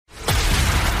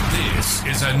This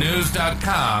is a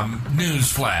News.com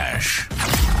news flash.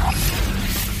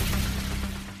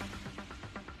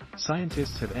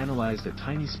 Scientists have analyzed a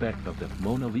tiny speck of the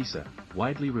Mona Lisa,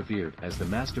 widely revered as the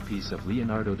masterpiece of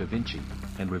Leonardo da Vinci,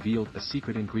 and revealed a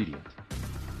secret ingredient.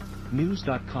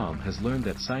 News.com has learned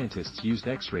that scientists used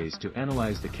X-rays to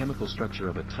analyze the chemical structure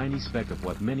of a tiny speck of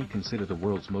what many consider the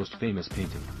world's most famous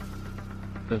painting.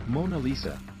 The Mona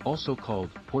Lisa, also called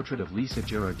Portrait of Lisa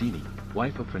Gherardini,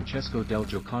 wife of Francesco del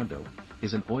Giocondo,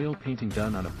 is an oil painting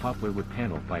done on a poplar wood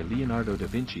panel by Leonardo da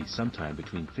Vinci sometime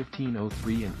between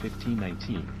 1503 and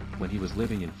 1519, when he was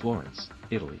living in Florence,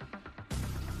 Italy.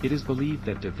 It is believed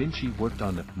that da Vinci worked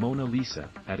on the Mona Lisa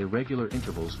at irregular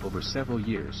intervals over several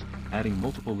years, adding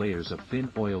multiple layers of thin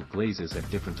oil glazes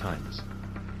at different times.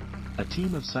 A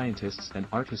team of scientists and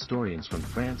art historians from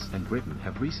France and Britain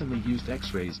have recently used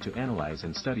X-rays to analyze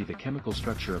and study the chemical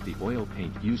structure of the oil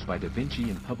paint used by da Vinci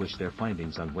and published their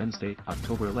findings on Wednesday,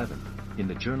 October 11, in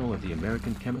the Journal of the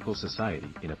American Chemical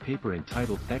Society in a paper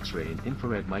entitled X-ray and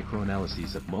Infrared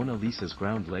Microanalyses of Mona Lisa's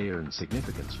Ground Layer and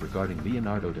Significance Regarding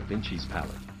Leonardo da Vinci's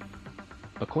Palette.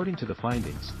 According to the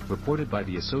findings, reported by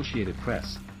the Associated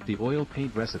Press, the oil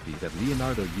paint recipe that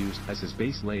Leonardo used as his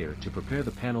base layer to prepare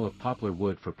the panel of poplar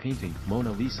wood for painting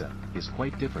Mona Lisa is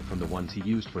quite different from the ones he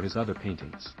used for his other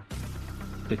paintings.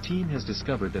 The team has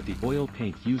discovered that the oil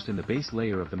paint used in the base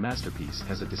layer of the masterpiece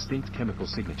has a distinct chemical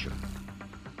signature.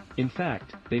 In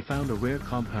fact, they found a rare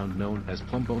compound known as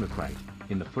plumbonocrite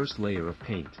in the first layer of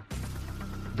paint.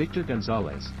 Victor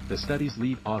Gonzalez, the study's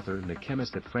lead author and a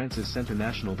chemist at France's Centre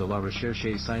National de la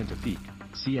Recherche Scientifique,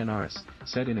 CNRS,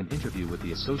 said in an interview with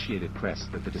the Associated Press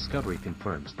that the discovery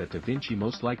confirms that da Vinci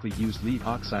most likely used lead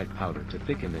oxide powder to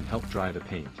thicken and help dry the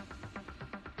paint.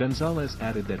 Gonzalez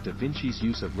added that da Vinci's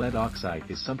use of lead oxide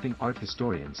is something art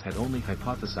historians had only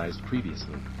hypothesized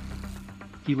previously.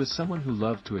 He was someone who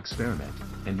loved to experiment,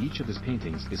 and each of his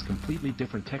paintings is completely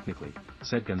different technically,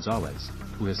 said Gonzalez,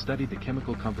 who has studied the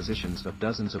chemical compositions of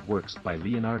dozens of works by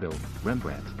Leonardo,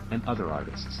 Rembrandt, and other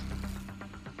artists.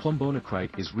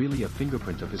 Plumbonocrite is really a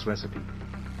fingerprint of his recipe.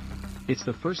 It's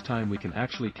the first time we can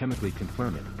actually chemically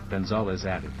confirm it, Gonzalez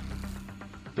added.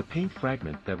 The paint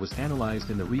fragment that was analyzed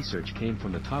in the research came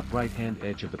from the top right-hand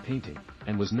edge of the painting,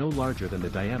 and was no larger than the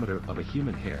diameter of a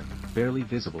human hair, barely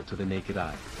visible to the naked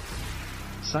eye.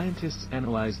 Scientists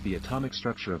analyzed the atomic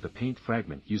structure of the paint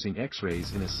fragment using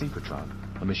X-rays in a synchrotron,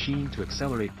 a machine to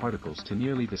accelerate particles to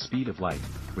nearly the speed of light,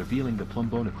 revealing the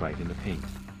plumbonocrite in the paint.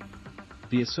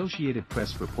 The Associated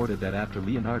Press reported that after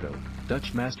Leonardo,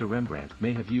 Dutch master Rembrandt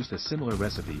may have used a similar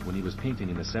recipe when he was painting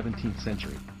in the 17th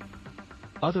century.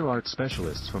 Other art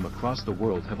specialists from across the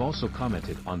world have also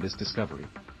commented on this discovery.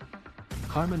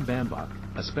 Carmen Bambach,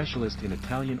 a specialist in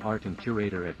Italian art and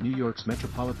curator at New York's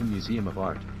Metropolitan Museum of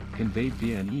Art, conveyed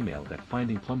via an email that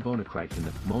finding plumbonocrite in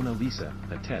the Mona Lisa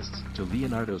attests to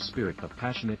Leonardo's spirit of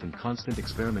passionate and constant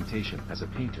experimentation as a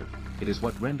painter. It is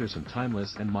what renders him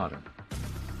timeless and modern.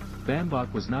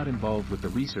 Bambach was not involved with the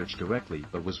research directly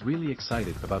but was really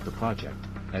excited about the project,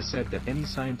 as said that any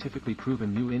scientifically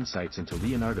proven new insights into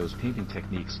Leonardo's painting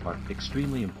techniques are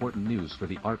extremely important news for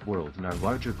the art world and our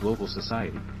larger global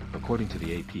society, according to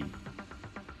the AP.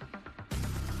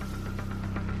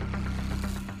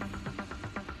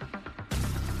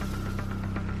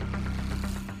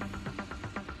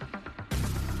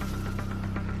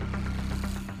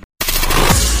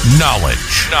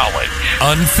 Knowledge.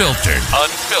 Unfiltered.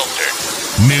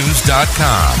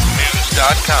 News.com.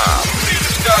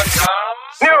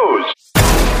 News.